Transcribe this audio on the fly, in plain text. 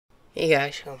Hey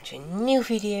guys, welcome to a new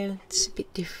video. It's a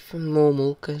bit different from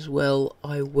normal because, well,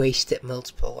 I wasted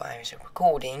multiple hours of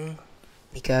recording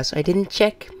because I didn't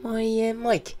check my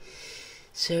mic.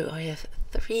 So I have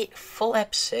 3 full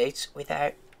episodes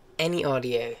without any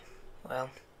audio. Well,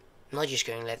 I'm not just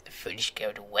going to let the footage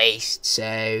go to waste,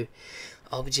 so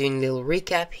I'll be doing a little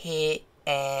recap here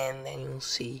and then you'll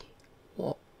see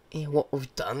what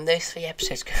we've done those 3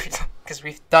 episodes because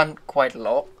we've done quite a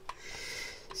lot.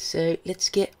 So let's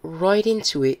get right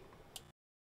into it.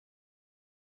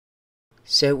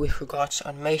 So with regards to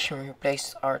automation, we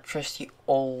replaced our trusty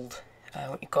old,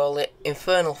 what you call it,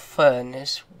 infernal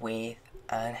furnace with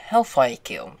an hellfire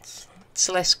kiln. It's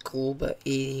less cool, but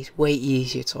it is way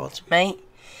easier to automate.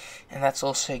 And that's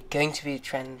also going to be the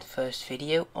trend in the first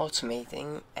video,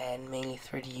 automating, and mainly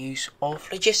through the use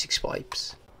of logistics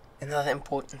pipes. Another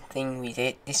important thing we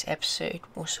did this episode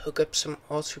was hook up some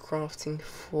auto-crafting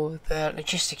for the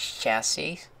logistics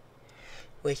chassis,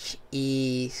 which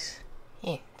is,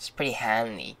 it's pretty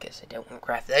handy because I don't want to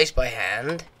craft those by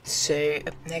hand. So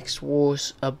up next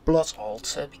was a blood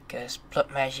altar, because blood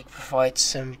magic provides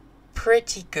some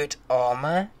pretty good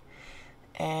armor,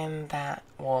 and that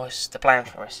was the plan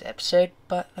for this episode,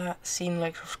 but that seemed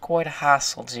like it was quite a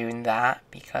hassle doing that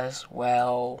because,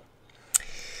 well,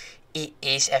 it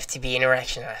is FTB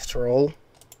Interactions after all.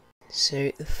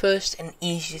 So the first and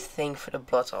easiest thing for the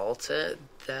blood altar,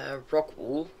 the rock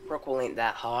wool. Rock wool ain't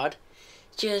that hard.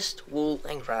 Just wool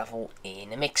and gravel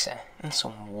in a mixer and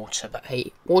some water, but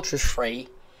hey, water is free.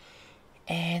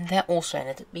 And that also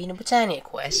ended up being a Britannia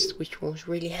quest, which was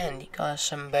really handy, got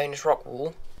some bonus rock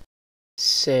wool.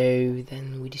 So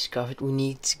then we discovered we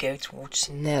need to go towards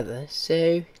the nether,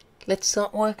 so let's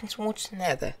start working towards the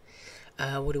nether.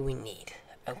 What do we need?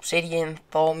 Obsidian,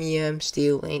 thaumium,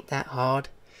 steel ain't that hard.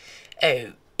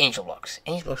 Oh, angel blocks.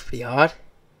 Angel blocks pretty hard.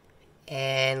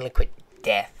 And liquid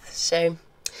death. So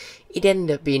it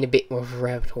ended up being a bit more of a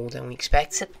rabbit hole than we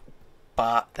expected,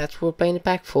 but that's what we're playing it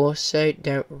back for, so it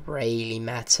don't really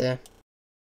matter.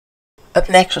 Up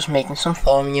next was making some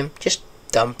thaumium, just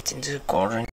dump it into the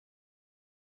cauldron.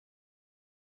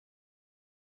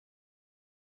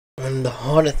 One of the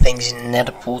harder things in the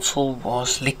nether portal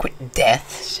was liquid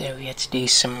death, so we had to do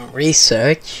some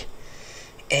research,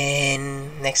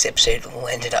 and next episode will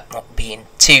ended up not being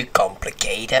too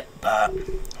complicated, but,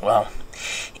 well,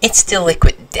 it's still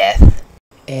liquid death.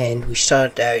 And we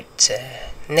started out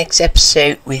next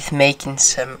episode with making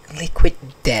some liquid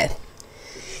death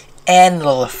and a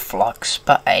lot of flux,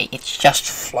 but hey, it's just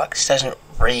flux, doesn't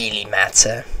really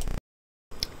matter.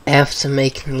 After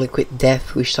making liquid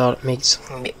death, we started making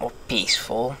something a bit more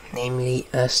peaceful, namely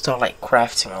a starlight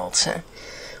crafting altar,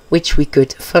 which we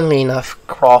could, funnily enough,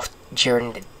 craft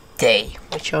during the day,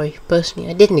 which I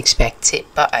didn't expect it,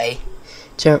 but I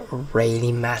don't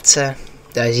really matter,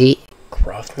 does it?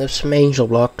 Crafting up some angel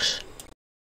blocks.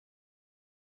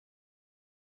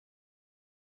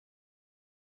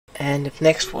 And up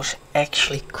next was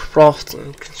actually crafting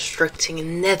and constructing a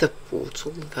nether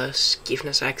portal, thus giving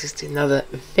us access to another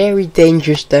very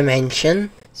dangerous dimension.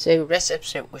 So the rest of the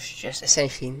episode was just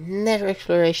essentially nether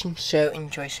exploration, so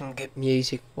enjoy some good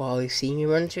music while you see me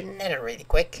run to the nether really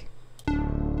quick.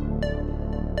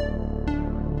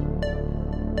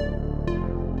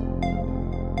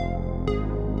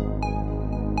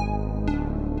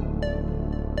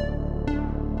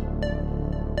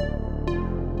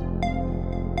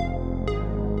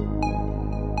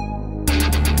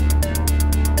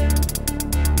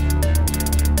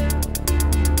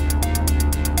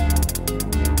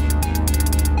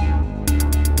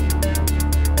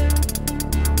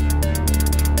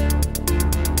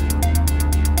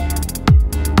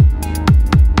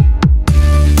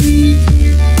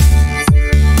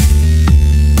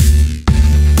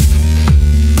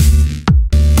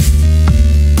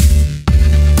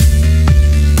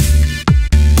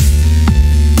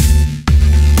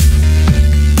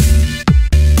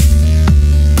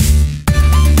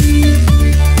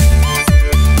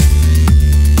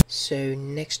 So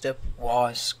next up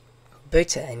was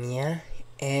Britannia,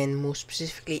 and more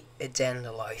specifically a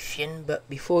dandelion, but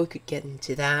before we could get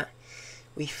into that,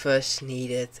 we first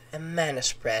needed a mana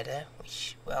spreader,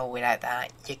 which, well, without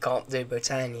that you can't do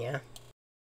Britannia.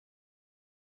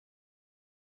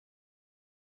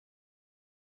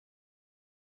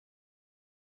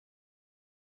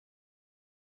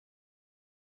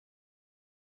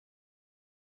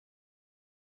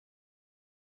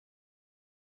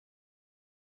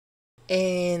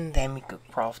 And then we could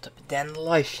craft up a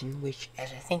dandelion, which,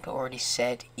 as I think I already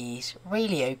said, is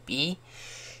really OP.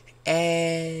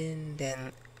 And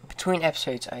then between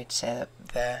episodes I'd set up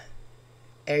the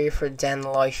area for the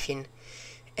dandelion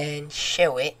and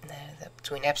show it.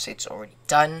 between episodes already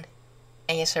done.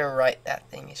 And yes, I right, that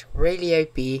thing is really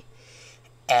OP.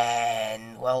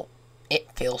 And, well, it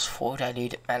fills 4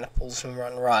 diluted mana pools in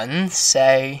one run.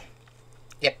 So,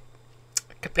 yep,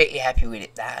 completely happy with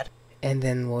it, that. And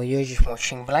then while you're just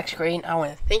watching black screen, I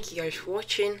want to thank you guys for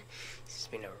watching. This has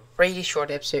been a really short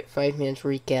episode, 5 minutes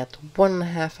recap,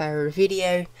 1.5 hour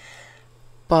video.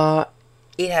 But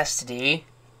it has to do.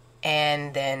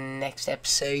 And then next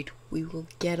episode we will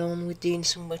get on with doing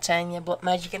some Botania, Blood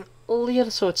Magic and all the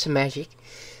other sorts of magic.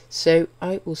 So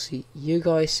I will see you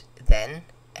guys then.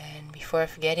 And before I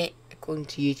forget it, according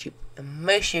to YouTube,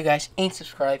 most of you guys ain't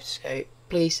subscribed, so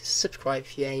please subscribe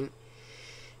if you ain't.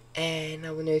 And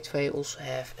I will notify you, also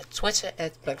have a Twitter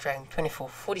at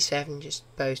BlackDragon2447,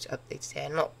 just post updates there,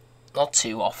 not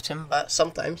too often, but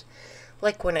sometimes,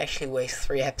 like when I actually waste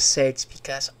 3 episodes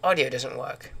because audio doesn't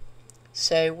work.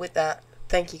 So with that,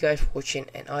 thank you guys for watching,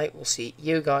 and I will see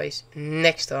you guys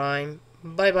next time.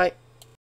 Bye bye.